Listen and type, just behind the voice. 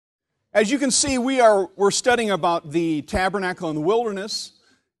As you can see, we're studying about the tabernacle in the wilderness,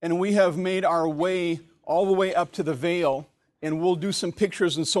 and we have made our way all the way up to the veil, and we'll do some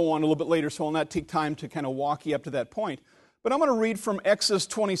pictures and so on a little bit later, so I'll not take time to kind of walk you up to that point. But I'm going to read from Exodus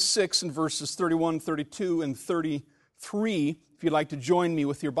 26 and verses 31, 32, and 33, if you'd like to join me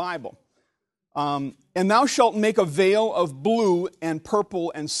with your Bible. And thou shalt make a veil of blue and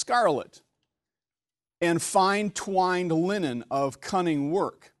purple and scarlet, and fine twined linen of cunning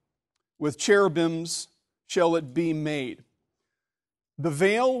work. With cherubims shall it be made. The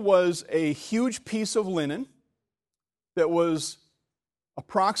veil was a huge piece of linen that was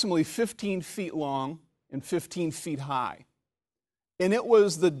approximately 15 feet long and 15 feet high. And it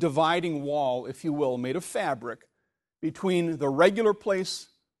was the dividing wall, if you will, made of fabric between the regular place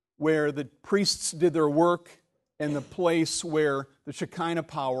where the priests did their work and the place where the Shekinah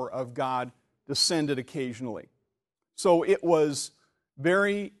power of God descended occasionally. So it was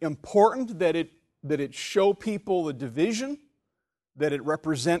very important that it show people the division, that it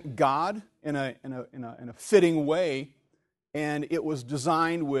represent God in a fitting way, and it was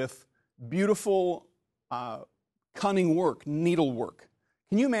designed with beautiful, cunning work, needlework.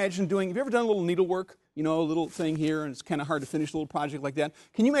 Can you imagine have you ever done a little needlework? You know, a little thing here, and it's kind of hard to finish a little project like that.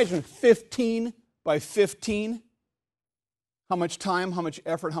 Can you imagine 15 by 15? How much time, how much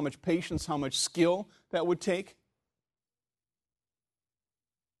effort, how much patience, how much skill that would take?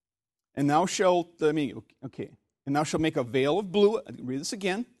 And thou shalt make a veil of blue, read this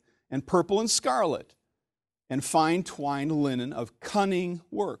again, and purple and scarlet, and fine twined linen of cunning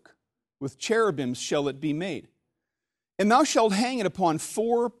work. With cherubims shall it be made. And thou shalt hang it upon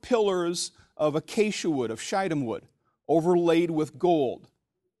 4 pillars of acacia wood, of shittim wood, overlaid with gold.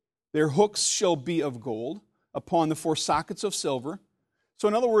 Their hooks shall be of gold, upon the 4 sockets of silver. So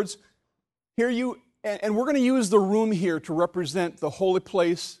in other words, and we're going to use the room here to represent the holy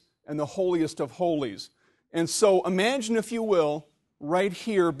place and the holiest of holies. And so imagine, if you will, right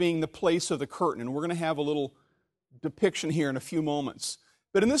here being the place of the curtain. And we're going to have a little depiction here in a few moments.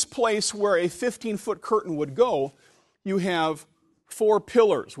 But in this place where a 15-foot curtain would go, you have 4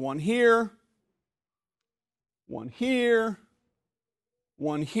 pillars. One here, one here,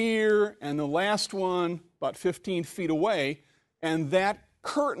 one here, and the last one about 15 feet away. And that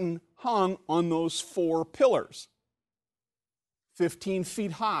curtain hung on those 4 pillars. 15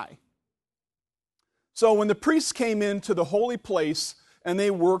 feet high. So when the priests came into the holy place and they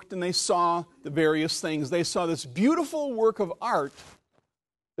worked and they saw the various things, they saw this beautiful work of art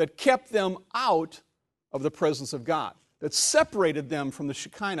that kept them out of the presence of God, that separated them from the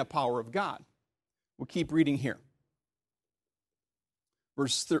Shekinah power of God. We'll keep reading here.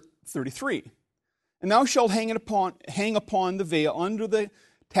 Verse 33. And thou shalt hang upon the veil under the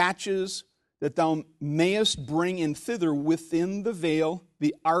taches, that thou mayest bring in thither within the veil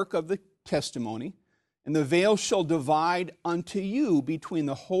the ark of the testimony, and the veil shall divide unto you between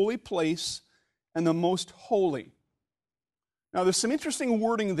the holy place and the most holy. Now there's some interesting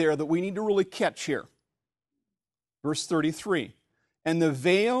wording there that we need to really catch here. Verse 33. And the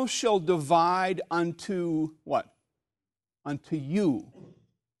veil shall divide unto what? Unto you.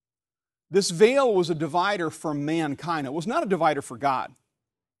 This veil was a divider for mankind. It was not a divider for God.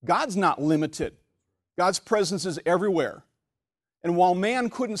 God's not limited. God's presence is everywhere. And while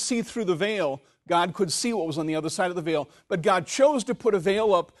man couldn't see through the veil, God could see what was on the other side of the veil. But God chose to put a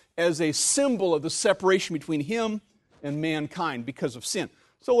veil up as a symbol of the separation between Him and mankind because of sin.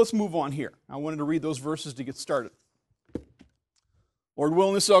 So let's move on here. I wanted to read those verses to get started. Lord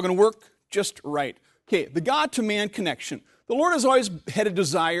willing, this is all going to work just right. Okay, the God to man connection. The Lord has always had a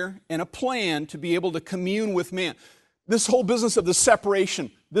desire and a plan to be able to commune with man. This whole business of the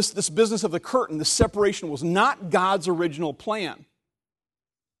separation, this business of the curtain, the separation was not God's original plan.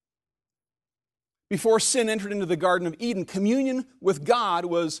 Before sin entered into the Garden of Eden, communion with God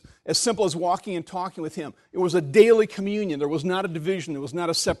was as simple as walking and talking with Him. It was a daily communion. There was not a division. There was not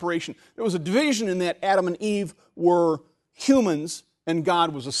a separation. There was a division in that Adam and Eve were humans and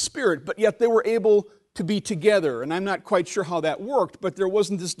God was a spirit, but yet they were able to be together. And I'm not quite sure how that worked, but there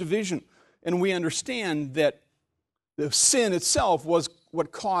wasn't this division. And we understand that the sin itself was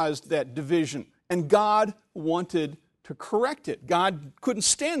what caused that division. And God wanted to correct it. God couldn't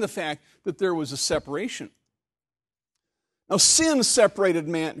stand the fact that there was a separation. Now, sin separated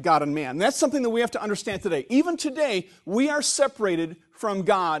God and man. And that's something that we have to understand today. Even today, we are separated from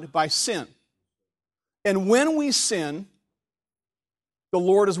God by sin. And when we sin, the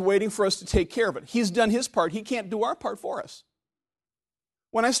Lord is waiting for us to take care of it. He's done His part. He can't do our part for us.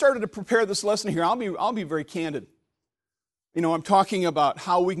 When I started to prepare this lesson here, I'll be very candid. You know, I'm talking about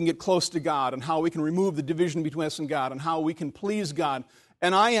how we can get close to God and how we can remove the division between us and God and how we can please God.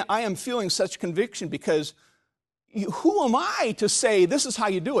 And I am feeling such conviction because who am I to say this is how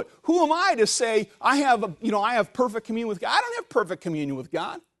you do it? Who am I to say I have perfect communion with God? I don't have perfect communion with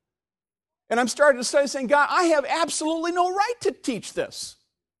God. And I'm starting to study saying, God, I have absolutely no right to teach this.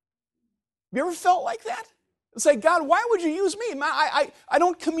 Have you ever felt like that? And say, God, why would you use me? I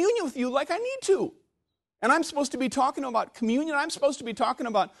don't commune with you like I need to. And I'm supposed to be talking about communion. I'm supposed to be talking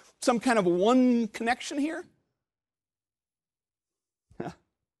about some kind of one connection here.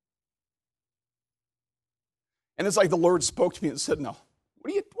 And it's like the Lord spoke to me and said, no,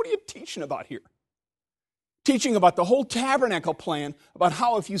 what are you teaching about here? Teaching about the whole tabernacle plan, about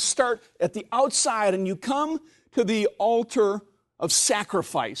how if you start at the outside and you come to the altar of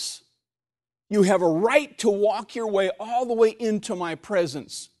sacrifice, you have a right to walk your way all the way into my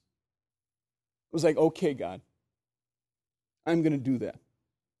presence. It was like, okay, God, I'm going to do that.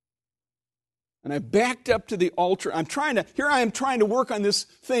 And I backed up to the altar. Here I am trying to work on this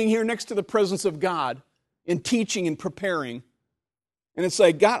thing here next to the presence of God in teaching and preparing. And it's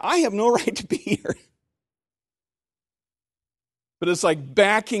like, God, I have no right to be here. But it's like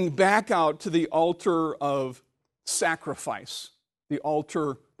backing back out to the altar of sacrifice,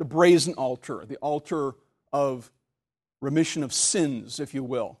 the brazen altar, the altar of remission of sins, if you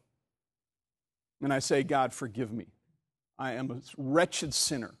will. And I say, God, forgive me. I am a wretched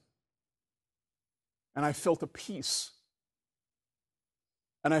sinner. And I felt a peace.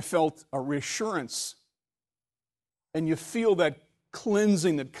 And I felt a reassurance. And you feel that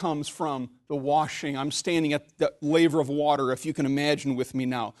cleansing that comes from the washing. I'm standing at the laver of water, if you can imagine with me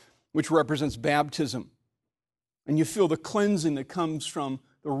now, which represents baptism. And you feel the cleansing that comes from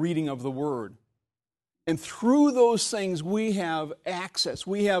the reading of the Word. And through those things, we have access.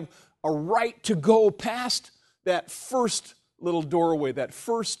 We have a right to go past that first little doorway, that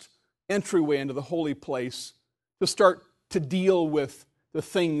first entryway into the holy place, to start to deal with the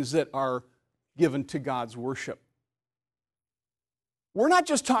things that are given to God's worship. We're not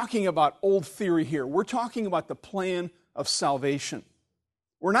just talking about old theory here. We're talking about the plan of salvation.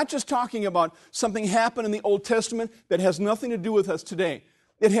 We're not just talking about something happened in the Old Testament that has nothing to do with us today.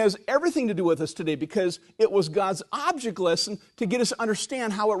 It has everything to do with us today because it was God's object lesson to get us to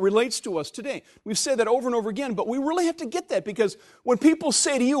understand how it relates to us today. We've said that over and over again, but we really have to get that because when people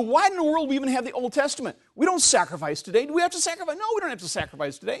say to you, why in the world do we even have the Old Testament? We don't sacrifice today. Do we have to sacrifice? No, we don't have to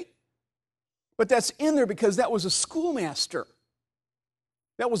sacrifice today. But that's in there because that was a schoolmaster.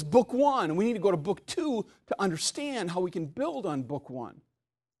 That was book one, and we need to go to book two to understand how we can build on book one,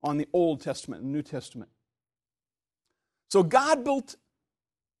 on the Old Testament and New Testament. So God built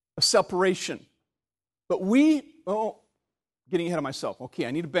a separation, but getting ahead of myself. Okay,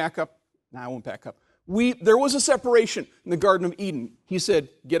 I need to back up. No, I won't back up. There was a separation in the Garden of Eden. He said,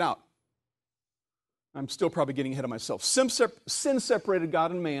 get out. I'm still probably getting ahead of myself. Sin separated God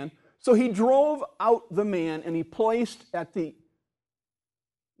and man, so he drove out the man, and he placed at the...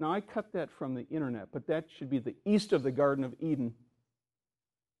 Now, I cut that from the internet, but that should be the east of the Garden of Eden.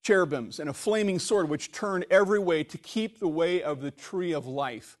 Cherubims and a flaming sword which turned every way to keep the way of the tree of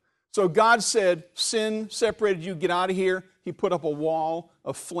life. So God said, sin separated you, get out of here. He put up a wall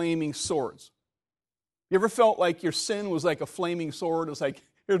of flaming swords. You ever felt like your sin was like a flaming sword? It's like,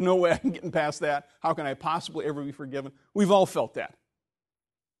 there's no way I'm getting past that. How can I possibly ever be forgiven? We've all felt that.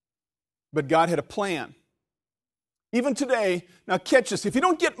 But God had a plan. Even today, now catch this. If you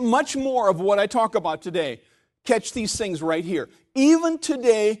don't get much more of what I talk about today, catch these things right here. Even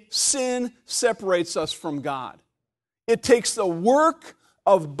today, sin separates us from God. It takes the work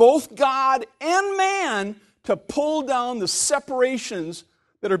of both God and man to pull down the separations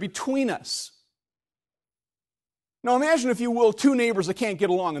that are between us. Now imagine, if you will, two neighbors that can't get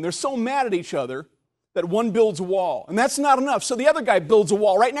along, and they're so mad at each other that one builds a wall, and that's not enough, so the other guy builds a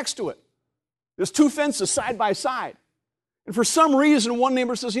wall right next to it. There's two fences side by side. And for some reason, one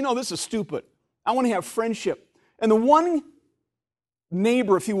neighbor says, this is stupid. I want to have friendship. And the one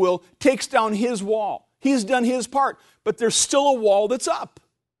neighbor, if you will, takes down his wall. He's done his part, but there's still a wall that's up.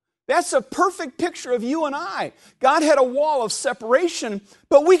 That's a perfect picture of you and I. God had a wall of separation,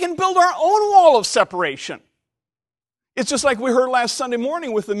 but we can build our own wall of separation. It's just like we heard last Sunday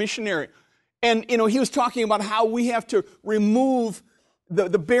morning with the missionary. And, he was talking about how we have to remove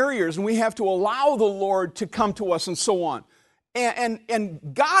the barriers, and we have to allow the Lord to come to us and so on. And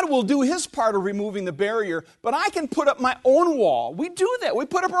God will do his part of removing the barrier, but I can put up my own wall. We do that. We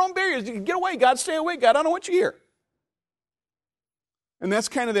put up our own barriers. Get away, God, stay away. God, I don't want you here. And that's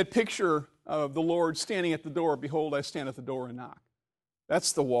kind of that picture of the Lord standing at the door. Behold, I stand at the door and knock.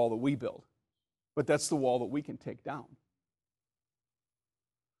 That's the wall that we build. But that's the wall that we can take down.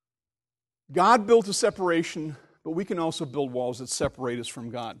 God built a separation, but we can also build walls that separate us from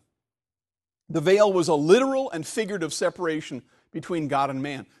God. The veil was a literal and figurative separation between God and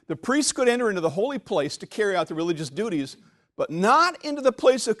man. The priest could enter into the holy place to carry out the religious duties, but not into the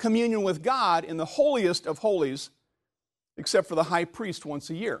place of communion with God in the holiest of holies, except for the high priest once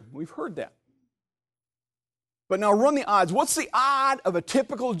a year. We've heard that. But now run the odds. What's the odd of a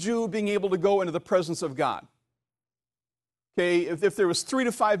typical Jew being able to go into the presence of God? Okay, if there was 3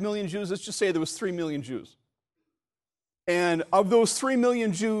 to 5 million Jews, let's just say there was 3 million Jews. And of those 3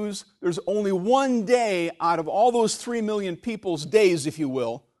 million Jews, there's only one day out of all those 3 million people's days, if you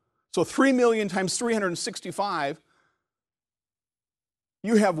will. So 3 million times 365.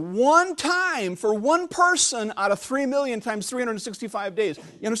 You have one time for one person out of 3 million times 365 days.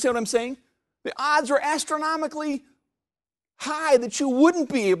 You understand what I'm saying? The odds are astronomically high that you wouldn't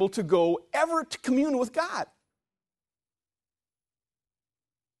be able to go ever to commune with God.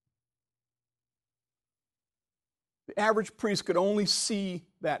 The average priest could only see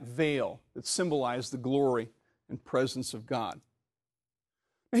that veil that symbolized the glory and presence of God.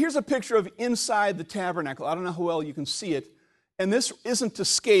 Now here's a picture of inside the tabernacle. I don't know how well you can see it. And this isn't to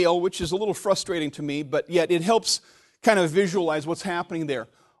scale, which is a little frustrating to me, but yet it helps kind of visualize what's happening there.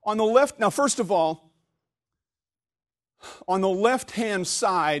 On the left, now first of all, on the left-hand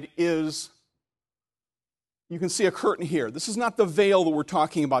side is, you can see a curtain here. This is not the veil that we're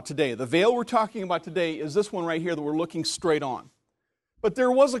talking about today. The veil we're talking about today is this one right here that we're looking straight on. But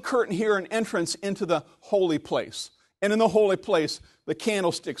there was a curtain here, an entrance into the holy place. And in the holy place, the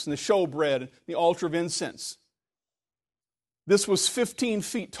candlesticks and the showbread, the altar of incense. This was 15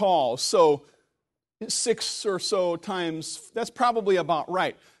 feet tall, so 6 or so times, that's probably about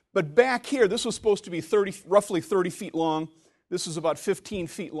right. But back here, this was supposed to be roughly 30 feet long. This is about 15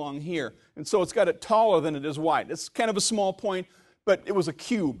 feet long here. And so it's got it taller than it is wide. It's kind of a small point, but it was a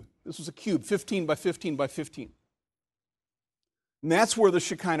cube. This was a cube, 15 by 15 by 15. And that's where the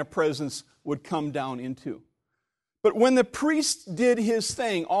Shekinah presence would come down into. But when the priest did his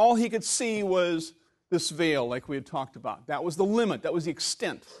thing, all he could see was this veil, like we had talked about. That was the limit. That was the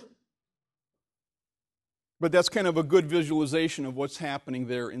extent. But that's kind of a good visualization of what's happening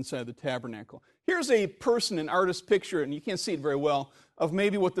there inside the tabernacle. Here's a person, an artist's picture, and you can't see it very well, of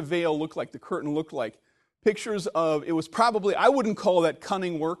maybe what the veil looked like, the curtain looked like. Pictures of, it was probably, I wouldn't call that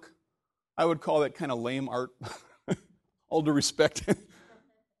cunning work. I would call that kind of lame art. All due respect.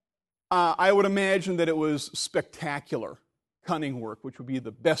 I would imagine that it was spectacular cunning work, which would be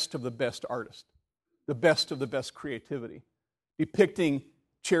the best of the best artists, the best of the best creativity, depicting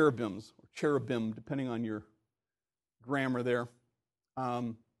cherubims, or cherubim, depending on your grammar there.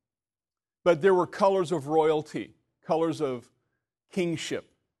 But there were colors of royalty, colors of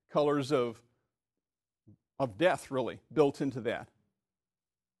kingship, colors of death, really, built into that.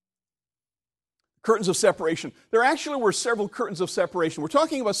 Curtains of separation. There actually were several curtains of separation. We're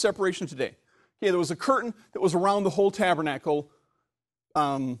talking about separation today. Okay, there was a curtain that was around the whole tabernacle,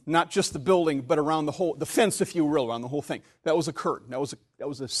 not just the building, but around the fence, if you will, around the whole thing. That was a curtain. That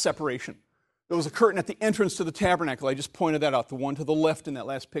was a separation. There was a curtain at the entrance to the tabernacle. I just pointed that out, the one to the left in that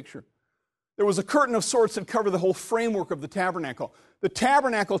last picture. There was a curtain of sorts that covered the whole framework of the tabernacle. The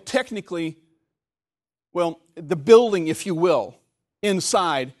tabernacle technically, well, the building, if you will,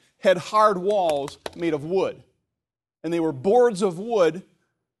 inside had hard walls made of wood. And they were boards of wood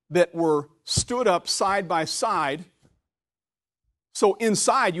that were stood up side by side. So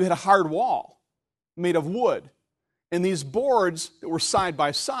inside you had a hard wall made of wood. And these boards that were side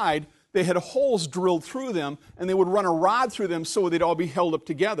by side, they had holes drilled through them, and they would run a rod through them so they'd all be held up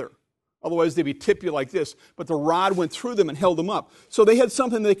together. Otherwise, they'd be tippy like this. But the rod went through them and held them up. So they had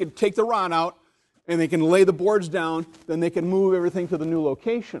something they could take the rod out, and they can lay the boards down, then they can move everything to the new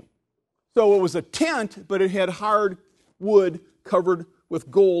location. So it was a tent, but it had hard wood covered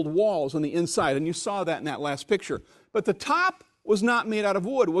with gold walls on the inside, and you saw that in that last picture. But the top was not made out of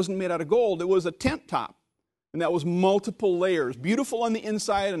wood. It wasn't made out of gold. It was a tent top, and that was multiple layers, beautiful on the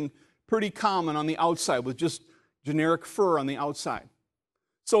inside and pretty common on the outside with just generic fur on the outside.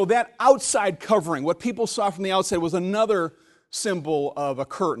 So that outside covering, what people saw from the outside, was another symbol of a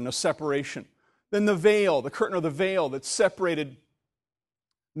curtain, a separation. Then the veil, the curtain of the veil that separated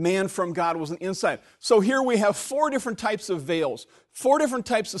man from God, was on the inside. So here we have 4 different types of veils, 4 different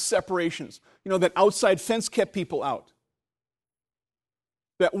types of separations. You know, that outside fence kept people out.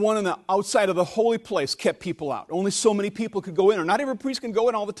 That one on the outside of the holy place kept people out. Only so many people could go in, or not every priest can go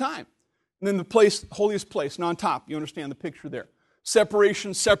in all the time. And then the place, holiest place, and on top, you understand the picture there.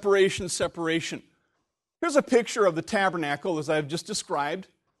 Separation, separation, separation. Here's a picture of the tabernacle as I've just described.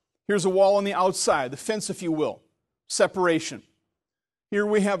 Here's a wall on the outside, the fence, if you will. Separation. Here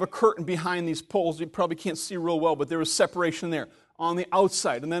we have a curtain behind these poles. You probably can't see real well, but there was separation there on the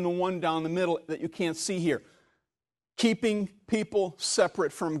outside. And then the one down the middle that you can't see here. Keeping people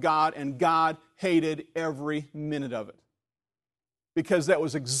separate from God, and God hated every minute of it. Because that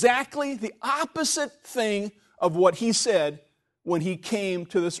was exactly the opposite thing of what he said when he came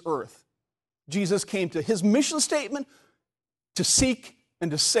to this earth. Jesus came to his mission statement to seek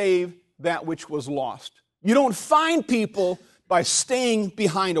and to save that which was lost. You don't find people by staying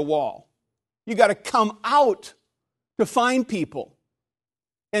behind a wall. You got to come out to find people.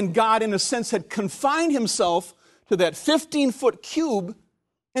 And God, in a sense, had confined himself to that 15-foot cube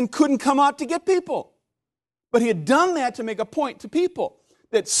and couldn't come out to get people. But he had done that to make a point to people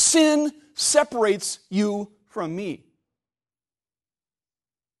that sin separates you from me.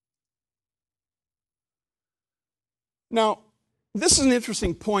 Now, this is an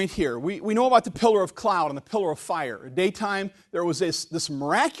interesting point here. We know about the pillar of cloud and the pillar of fire. At daytime, there was this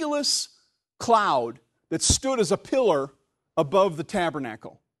miraculous cloud that stood as a pillar above the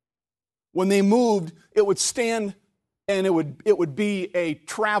tabernacle. When they moved, it would stand and it would be a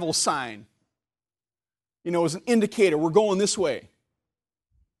travel sign. You know, as an indicator, we're going this way.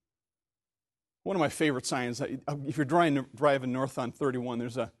 One of my favorite signs, if you're driving north on 31,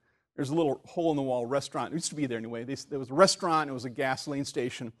 there's a little hole-in-the-wall restaurant. It used to be there anyway. There was a restaurant, it was a gasoline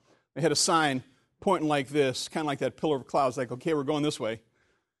station. They had a sign pointing like this, kind of like that pillar of clouds, like, okay, we're going this way.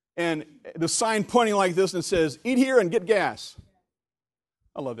 And the sign pointing like this, and it says, eat here and get gas.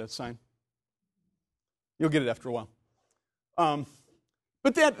 I love that sign. You'll get it after a while.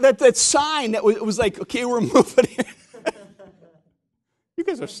 But that sign, it was like, okay, we're moving here. You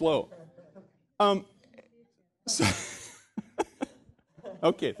guys are slow.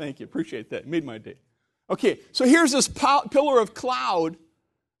 Okay, thank you. Appreciate that. Made my day. Okay, so here's this pillar of cloud,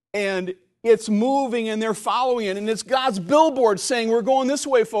 and it's moving, and they're following it, and it's God's billboard saying, we're going this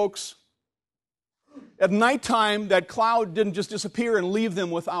way, folks. At nighttime, that cloud didn't just disappear and leave them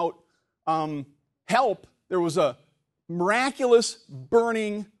without help. There was a miraculous,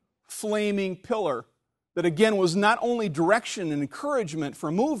 burning, flaming pillar that, again, was not only direction and encouragement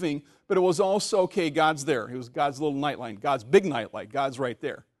for moving, but it was also, okay, God's there. It was God's little nightlight, God's big nightlight. God's right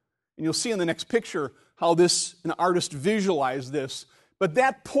there. And you'll see in the next picture how an artist visualized this. But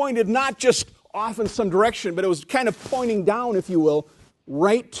that pointed not just off in some direction, but it was kind of pointing down, if you will,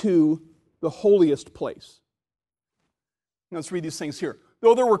 right to the holiest place. Now let's read these things here.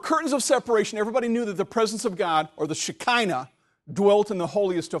 Though there were curtains of separation, everybody knew that the presence of God, or the Shekinah, dwelt in the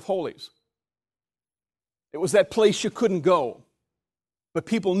holiest of holies. It was that place you couldn't go. But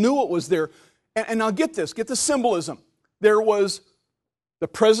people knew it was there. And now get this, get the symbolism. There was the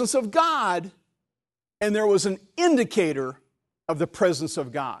presence of God, and there was an indicator of the presence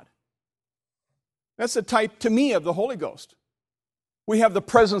of God. That's a type, to me, of the Holy Ghost. We have the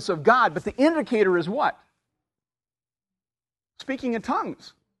presence of God, but the indicator is what? Speaking in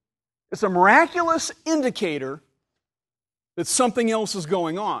tongues. It's a miraculous indicator that something else is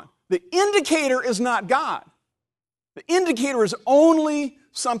going on. The indicator is not God. The indicator is only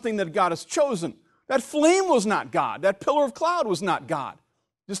something that God has chosen. That flame was not God. That pillar of cloud was not God.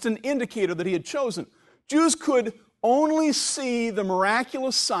 Just an indicator that he had chosen. Jews could only see the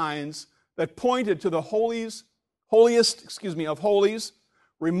miraculous signs that pointed to the holiest of holies,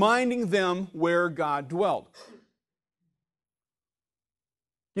 reminding them where God dwelled.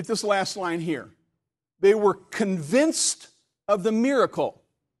 Get this last line here. They were convinced of the miracle,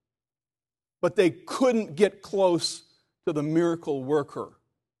 but they couldn't get close to the miracle worker.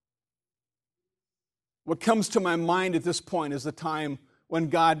 What comes to my mind at this point is the time when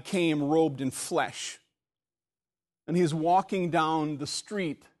God came robed in flesh. And he's walking down the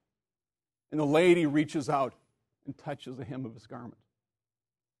street, and the lady reaches out and touches the hem of his garment.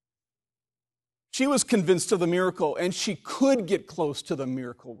 She was convinced of the miracle, and she could get close to the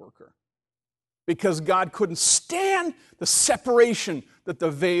miracle worker because God couldn't stand the separation that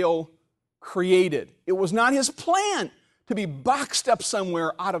the veil created. It was not his plan to be boxed up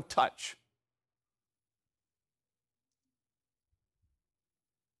somewhere out of touch.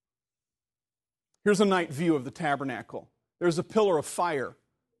 Here's a night view of the tabernacle. There's a pillar of fire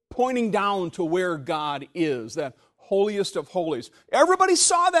pointing down to where God is, that holiest of holies. Everybody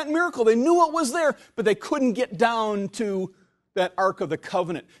saw that miracle. They knew it was there, but they couldn't get down to that Ark of the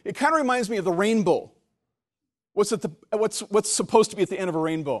Covenant. It kind of reminds me of the rainbow. What's supposed to be at the end of a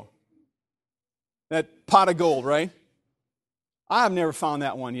rainbow? That pot of gold, right? I've never found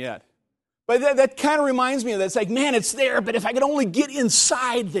that one yet. But that kind of reminds me of that. It's like, man, it's there, but if I could only get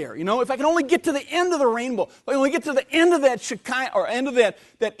inside there, if I could only get to the end of the rainbow, if I could only get to the end of that Shekinah, or end of that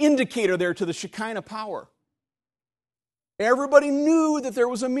indicator there to the Shekinah power. Everybody knew that there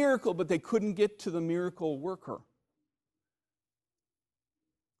was a miracle, but they couldn't get to the miracle worker.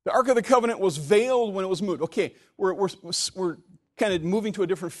 The Ark of the Covenant was veiled when it was moved. Okay, we're kind of moving to a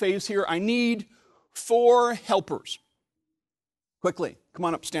different phase here. I need 4 helpers. Quickly, come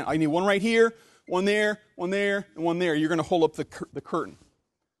on up, stand. I need one right here, one there, and one there. You're going to hold up the curtain.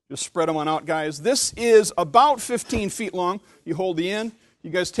 Just spread them on out, guys. This is about 15 feet long. You hold the end.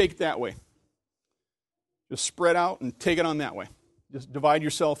 You guys take it that way. Just spread out and take it on that way. Just divide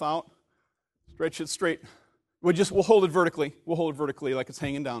yourself out. Stretch it straight. We'll hold it vertically. We'll hold it vertically like it's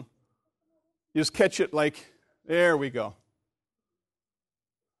hanging down. You just catch it like, there we go.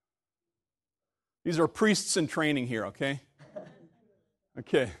 These are priests in training here, okay?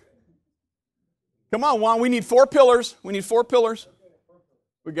 Okay. Come on, Juan. We need 4 pillars. We need 4 pillars.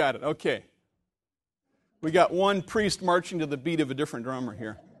 We got it. Okay. We got one priest marching to the beat of a different drummer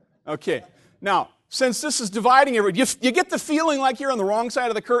here. Okay. Now, since this is dividing everybody, you get the feeling like you're on the wrong side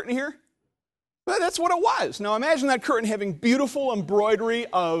of the curtain here? But that's what it was. Now, imagine that curtain having beautiful embroidery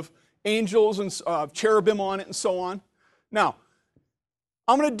of angels and cherubim on it and so on. Now,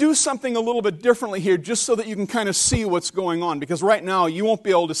 I'm going to do something a little bit differently here just so that you can kind of see what's going on, because right now you won't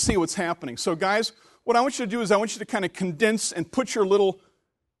be able to see what's happening. So guys, what I want you to do is I want you to kind of condense and put your little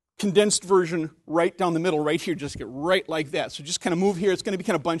condensed version right down the middle, right here. Just get right like that. So just kind of move here. It's going to be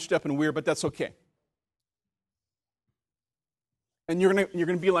kind of bunched up and weird, but that's okay. And you're going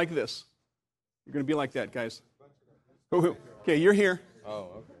to be like this. You're going to be like that, guys. Okay, you're here.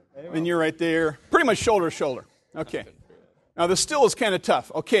 Oh, okay. And you're right there. Pretty much shoulder to shoulder. Okay. Now, this still is kind of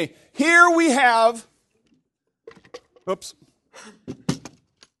tough. Okay, here we have, oops.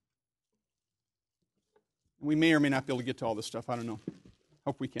 We may or may not be able to get to all this stuff. I don't know.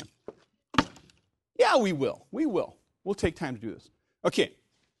 Hope we can. Yeah, we will. We will. We'll take time to do this. Okay.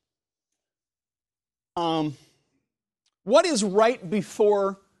 What is right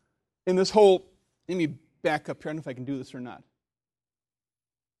before, in this whole, let me back up here. I don't know if I can do this or not.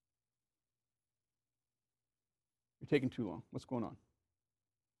 You're taking too long. What's going on?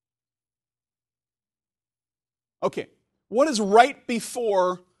 Okay. What is right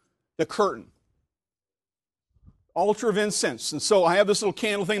before the curtain? Altar of incense. And so I have this little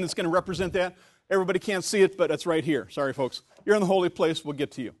candle thing that's going to represent that. Everybody can't see it, but it's right here. Sorry, folks. You're in the holy place. We'll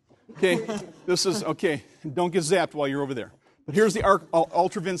get to you. Okay? This is, okay. Don't get zapped while you're over there. But here's the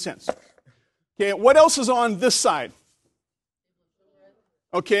altar of incense. Okay, what else is on this side?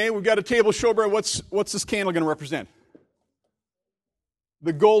 Okay, we've got a table showbread. What's this candle going to represent?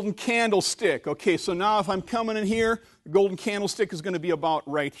 The golden candlestick. Okay, so now if I'm coming in here, the golden candlestick is going to be about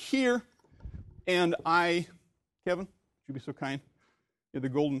right here. And Kevin, would you be so kind? You're the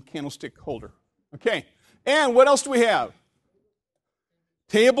golden candlestick holder. Okay, and what else do we have?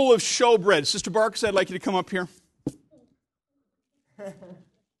 Table of showbread. Sister Barks, I'd like you to come up here. If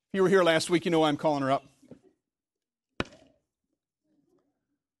you were here last week, you know why I'm calling her up.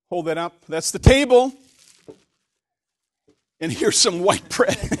 Hold that up. That's the table. And here's some white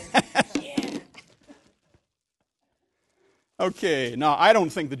bread. Okay, now I don't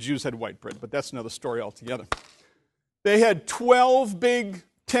think the Jews had white bread, but that's another story altogether. They had 12 big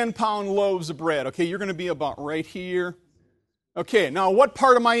 10-pound loaves of bread. Okay, you're going to be about right here. Okay, now what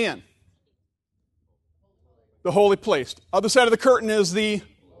part am I in? The holy place. Other side of the curtain is the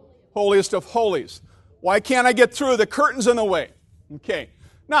holiest of holies. Why can't I get through? The curtain's in the way. Okay,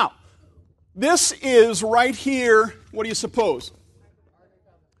 now, this is right here, what do you suppose?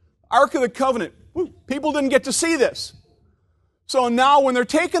 Ark of the Covenant. People didn't get to see this. So now when they're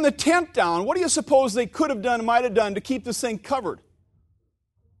taking the tent down, what do you suppose they could have done, might have done to keep this thing covered?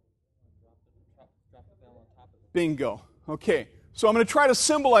 Bingo. Okay, so I'm going to try to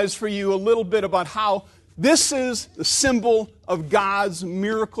symbolize for you a little bit about how this is the symbol of God's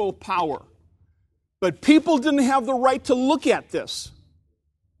miracle power. But people didn't have the right to look at this.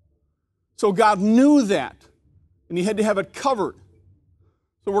 So God knew that, and He had to have it covered.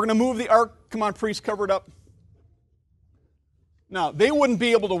 So we're going to move the ark. Come on, priest, cover it up. Now, they wouldn't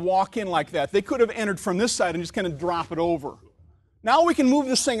be able to walk in like that. They could have entered from this side and just kind of drop it over. Now we can move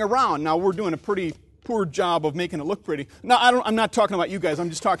this thing around. Now we're doing a pretty poor job of making it look pretty. Now, I'm not talking about you guys. I'm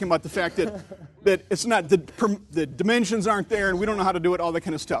just talking about the fact that it's not, the dimensions aren't there and we don't know how to do it, all that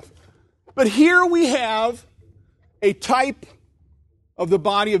kind of stuff. But here we have a type of the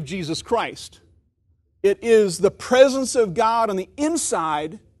body of Jesus Christ. It is the presence of God on the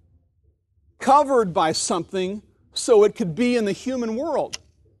inside, covered by something so it could be in the human world.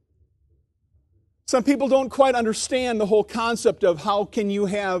 Some people don't quite understand the whole concept of how can you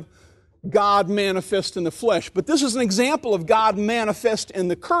have God manifest in the flesh. But this is an example of God manifest in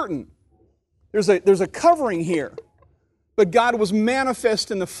the curtain. There's a covering here. but God was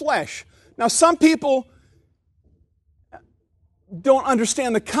manifest in the flesh. Now, some people don't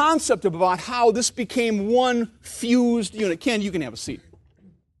understand the concept about how this became one fused unit. Ken, you can have a seat.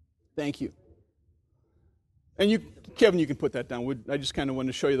 Thank you. And you, Kevin, you can put that down. I just kind of wanted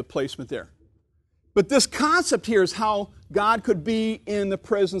to show you the placement there. But this concept here is how God could be in the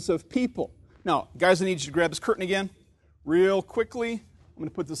presence of people. Now, guys, I need you to grab this curtain again real quickly. I'm going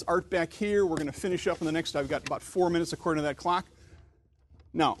to put this art back here. We're going to finish up in the next, I've got about 4 minutes according to that clock.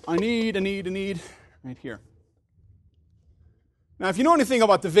 Now, I need, right here. Now, if you know anything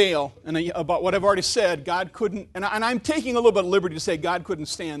about the veil and about what I've already said, God couldn't, and I'm taking a little bit of liberty to say God couldn't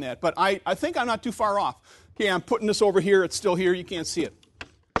stand that, but I think I'm not too far off. Okay, I'm putting this over here. It's still here. You can't see it.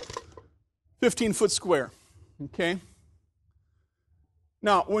 15-foot square. Okay?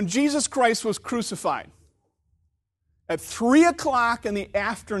 Now, when Jesus Christ was crucified, at 3 o'clock in the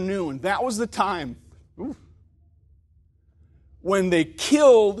afternoon, that was the time when they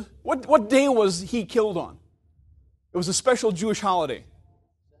killed, what day was he killed on? It was a special Jewish holiday.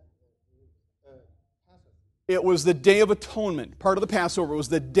 It was the Day of Atonement. Part of the Passover was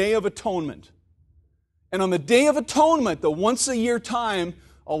the Day of Atonement. And on the Day of Atonement, the once-a-year time,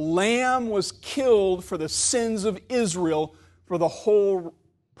 a lamb was killed for the sins of Israel for the whole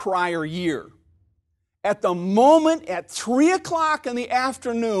prior year. At the moment, at 3 o'clock in the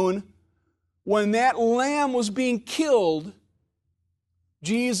afternoon, when that lamb was being killed,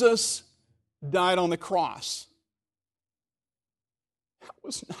 Jesus died on the cross. That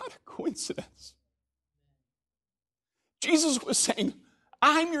was not a coincidence. Jesus was saying,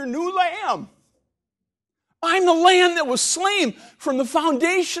 I'm your new lamb. I'm the lamb that was slain from the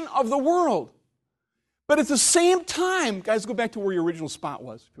foundation of the world. But at the same time, guys, go back to where your original spot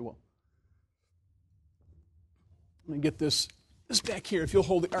was, if you will. Let me get this back here. If you'll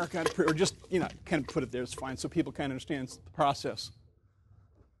hold the ark out of prayer, or just, kind of put it there, it's fine, so people kind of understand the process.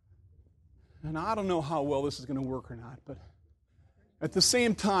 And I don't know how well this is going to work or not, but at the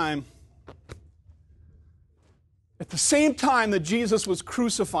same time that Jesus was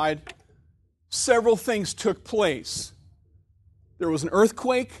crucified, several things took place. There was an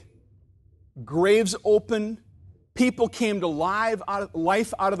earthquake, graves opened, people came to life out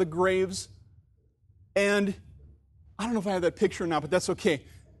of the graves, and I don't know if I have that picture or not, but that's okay.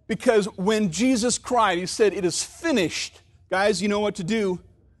 Because when Jesus cried, he said, it is finished. Guys, you know what to do.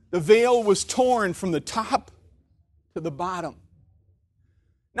 The veil was torn from the top to the bottom.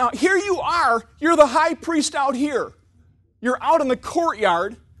 Now, here you are. You're the high priest out here. You're out in the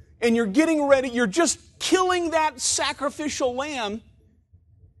courtyard, and you're getting ready. You're just killing that sacrificial lamb,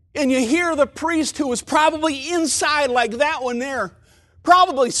 and you hear the priest, who was probably inside like that one there,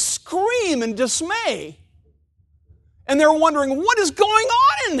 probably scream in dismay. And they're wondering, what is going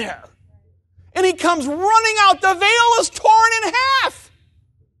on in there? And he comes running out. The veil is torn in half.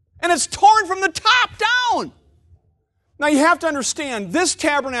 And it's torn from the top down. Now you have to understand, this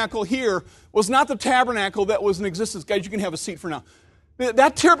tabernacle here was not the tabernacle that was in existence. Guys, you can have a seat for now.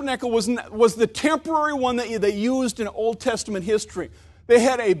 That tabernacle was the temporary one that they used in Old Testament history. They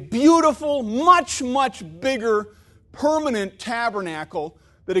had a beautiful, much, much bigger, permanent tabernacle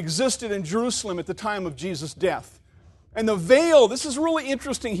that existed in Jerusalem at the time of Jesus' death. And the veil, this is really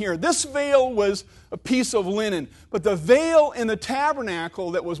interesting here. This veil was a piece of linen, but the veil in the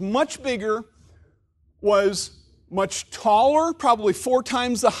tabernacle that was much bigger was much taller, probably 4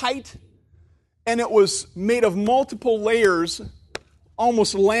 times the height, and it was made of multiple layers,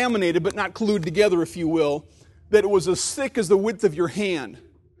 almost laminated, but not glued together, if you will, that it was as thick as the width of your hand.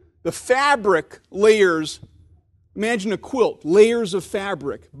 The fabric layers, imagine a quilt, layers of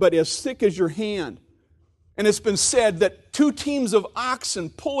fabric, but as thick as your hand. And it's been said that 2 teams of oxen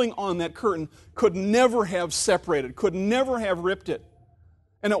pulling on that curtain could never have separated, could never have ripped it.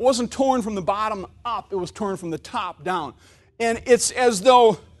 And it wasn't torn from the bottom up, it was torn from the top down. And it's as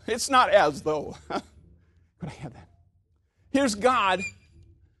though, it's not as though. Could I have that? Here's God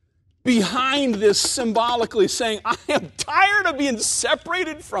behind this symbolically saying, I am tired of being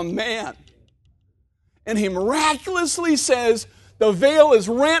separated from man. And he miraculously says, the veil is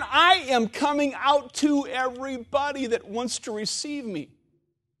rent. I am coming out to everybody that wants to receive me.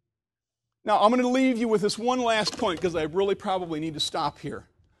 Now, I'm going to leave you with this one last point because I really probably need to stop here.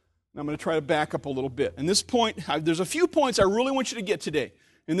 And I'm going to try to back up a little bit. And this point, there's a few points I really want you to get today.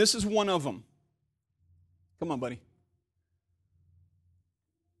 And this is one of them. Come on, buddy.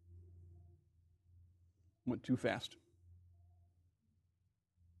 Went too fast.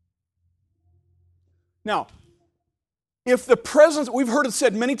 Now, if the presence, we've heard it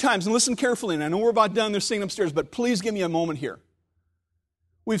said many times, and listen carefully, and I know we're about done, they're singing upstairs, but please give me a moment here.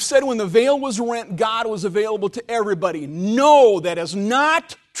 We've said when the veil was rent, God was available to everybody. No, that is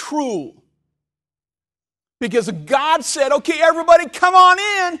not true. Because God said, okay, everybody come on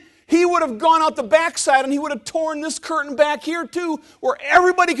in, He would have gone out the backside and He would have torn this curtain back here too, where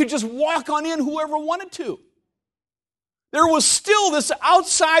everybody could just walk on in, whoever wanted to. There was still this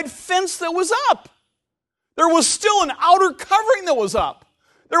outside fence that was up. There was still an outer covering that was up.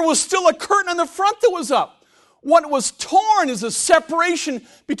 There was still a curtain in the front that was up. What was torn is a separation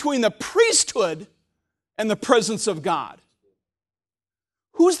between the priesthood and the presence of God.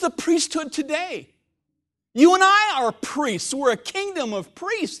 Who's the priesthood today? You and I are priests. We're a kingdom of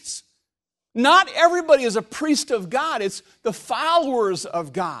priests. Not everybody is a priest of God. It's the followers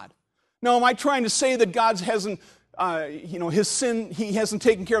of God. Now, am I trying to say that God hasn't, His sin, He hasn't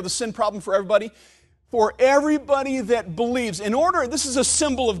taken care of the sin problem for everybody? For everybody that believes. This is a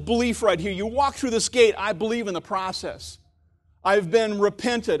symbol of belief right here. You walk through this gate, I believe in the process. I've been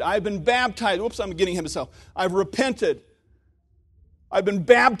repented. I've been baptized. Whoops, I'm getting ahead of myself. I've repented. I've been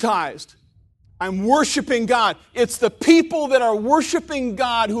baptized. I'm worshiping God. It's the people that are worshiping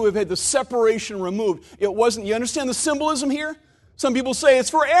God who have had the separation removed. It wasn't, you understand the symbolism here? Some people say it's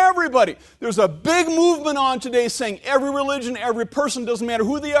for everybody. There's a big movement on today saying every religion, every person, doesn't matter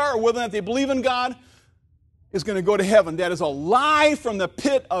who they are or whether or not they believe in God, is going to go to heaven. That is a lie from the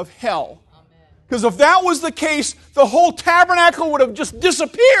pit of hell. Because if that was the case, the whole tabernacle would have just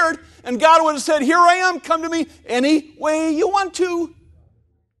disappeared and God would have said, here I am, come to me any way you want to.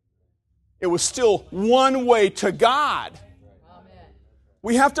 It was still one way to God. Amen.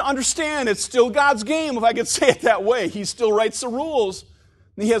 We have to understand it's still God's game, if I could say it that way. He still writes the rules.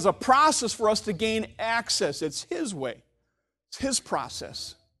 And He has a process for us to gain access. It's His way. It's His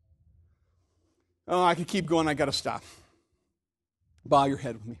process. Oh, I could keep going. I got to stop. Bow your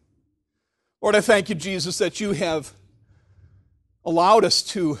head with me. Lord, I thank You, Jesus, that You have allowed us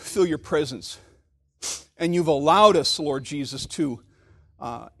to feel Your presence. And You've allowed us, Lord Jesus, to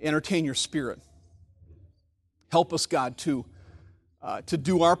entertain Your Spirit. Help us, God, to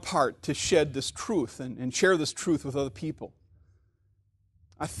do our part to shed this truth and share this truth with other people.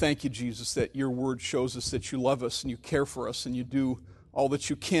 I thank You, Jesus, that Your Word shows us that You love us and You care for us and You do all that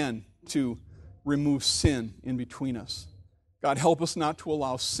You can to remove sin in between us. God, help us not to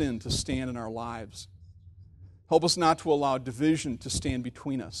allow sin to stand in our lives. Help us not to allow division to stand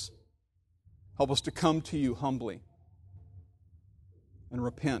between us. Help us to come to You humbly and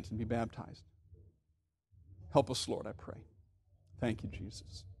repent and be baptized. Help us, Lord, I pray. Thank You,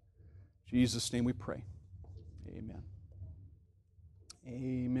 Jesus. In Jesus' name we pray. Amen.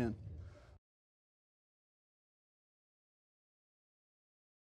 Amen.